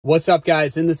What's up,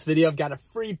 guys? In this video, I've got a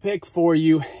free pick for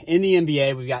you in the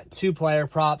NBA. We've got 2 player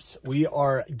props. We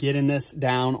are getting this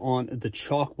down on the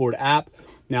Chalkboard app.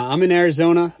 Now, I'm in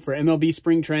Arizona for MLB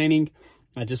spring training.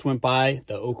 I just went by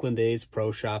the Oakland A's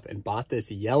pro shop and bought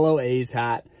this yellow A's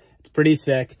hat. It's pretty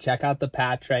sick. Check out the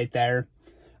patch right there.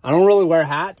 I don't really wear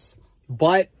hats,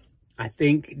 but I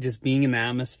think just being in the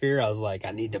atmosphere, I was like,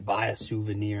 I need to buy a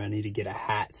souvenir. I need to get a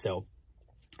hat. So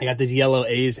I got this yellow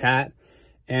A's hat,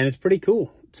 and it's pretty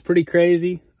cool. It's pretty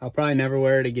crazy. I'll probably never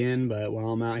wear it again, but while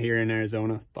I'm out here in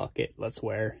Arizona, fuck it. Let's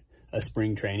wear a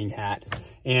spring training hat.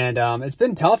 And it's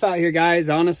been tough out here, guys,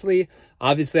 honestly.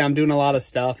 Obviously, I'm doing a lot of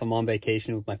stuff. I'm on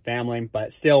vacation with my family,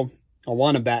 but still, I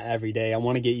want to bet every day. I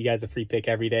want to get you guys a free pick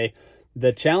every day.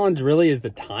 The challenge really is the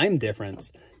time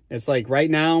difference. It's like right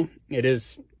now, it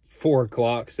is 4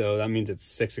 o'clock, so that means it's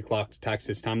 6 o'clock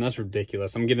Texas time. That's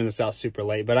ridiculous. I'm getting this out super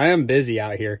late, but I am busy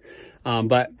out here.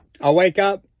 But I'll wake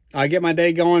up. I get my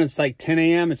day going. It's like 10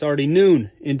 a.m. It's already noon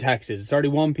in Texas. It's already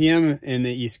 1 p.m. in the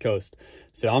East Coast.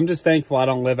 So I'm just thankful I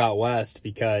don't live out west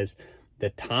because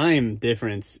the time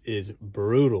difference is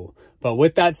brutal. But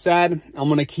with that said, I'm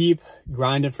going to keep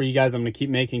grinding for you guys. I'm going to keep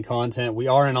making content. We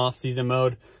are in off-season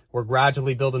mode. We're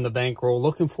gradually building the bankroll.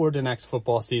 Looking forward to next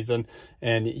football season.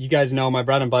 And you guys know my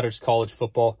bread and butter is college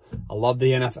football. I love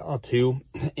the NFL too.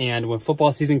 And when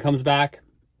football season comes back,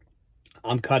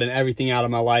 I'm cutting everything out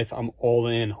of my life. I'm all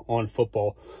in on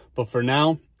football. But for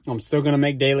now, I'm still going to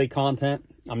make daily content.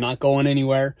 I'm not going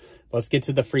anywhere. Let's get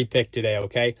to the free pick today,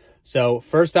 okay? So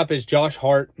first up is Josh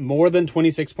Hart, more than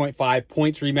 26.5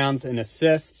 points, rebounds, and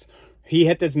assists. He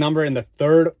hit this number in the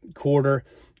third quarter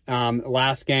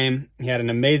last game. He had an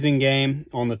amazing game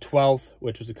on the 12th,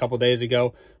 which was a couple days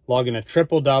ago, logging a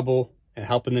triple-double and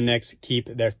helping the Knicks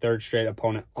keep their third straight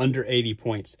opponent under 80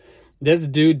 points. This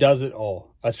dude does it all.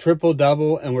 A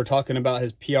triple-double, and we're talking about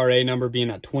his PRA number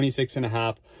being at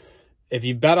 26.5. If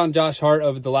you bet on Josh Hart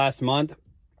over the last month,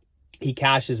 he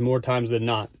cashes more times than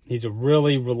not. He's a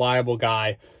really reliable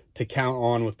guy to count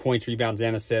on with points, rebounds,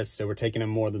 and assists, so we're taking him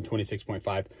more than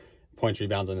 26.5 points,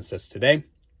 rebounds, and assists today.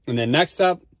 And then next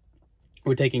up,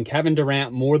 we're taking Kevin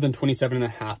Durant, more than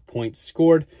 27.5 points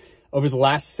scored. Over the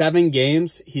last 7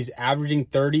 games, he's averaging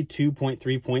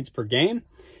 32.3 points per game.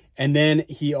 And then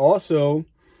he also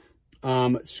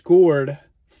scored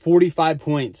 45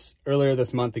 points earlier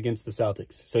this month against the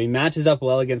Celtics. So he matches up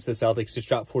well against the Celtics. Just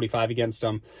dropped 45 against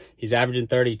them. He's averaging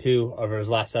 32 over his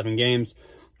last 7 games.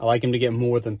 I like him to get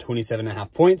more than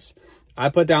 27.5 points. I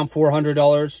put down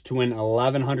 $400 to win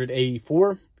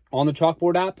 $1,184 on the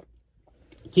Chalkboard app.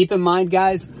 Keep in mind,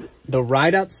 guys, the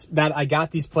write-ups that I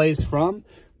got these plays from,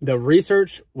 the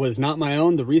research was not my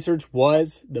own. The research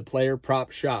was the player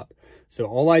prop shop. So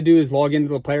all I do is log into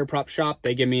the player prop shop.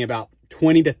 They give me about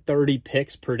 20 to 30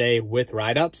 picks per day with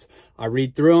write-ups. I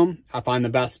read through them. I find the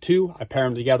best 2. I pair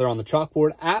them together on the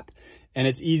Chalkboard app, and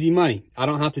it's easy money. I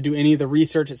don't have to do any of the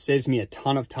research. It saves me a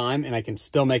ton of time, and I can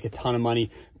still make a ton of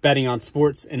money betting on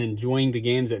sports and enjoying the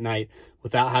games at night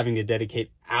without having to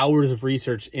dedicate hours of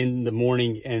research in the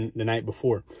morning and the night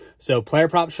before. So player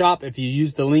prop shop, if you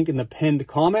use the link in the pinned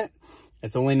comment,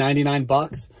 it's only 99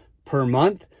 bucks per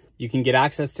month. You can get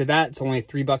access to that. It's only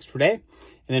 $3 per day.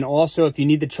 And then also, if you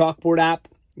need the Chalkboard app,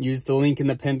 use the link in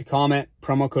the pinned comment,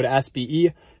 promo code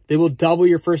SBE. They will double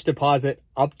your first deposit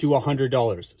up to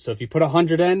 $100. So if you put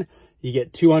 100 in, you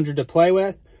get 200 to play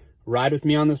with. Ride with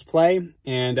me on this play,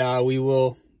 and we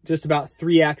will just about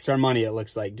 3x our money, it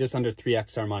looks like. Just under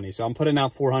 3x our money. So I'm putting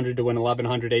out 400 to win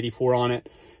 1,184 on it.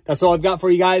 That's all I've got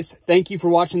for you guys. Thank you for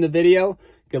watching the video.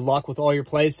 Good luck with all your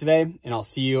plays today, and I'll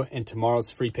see you in tomorrow's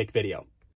free pick video.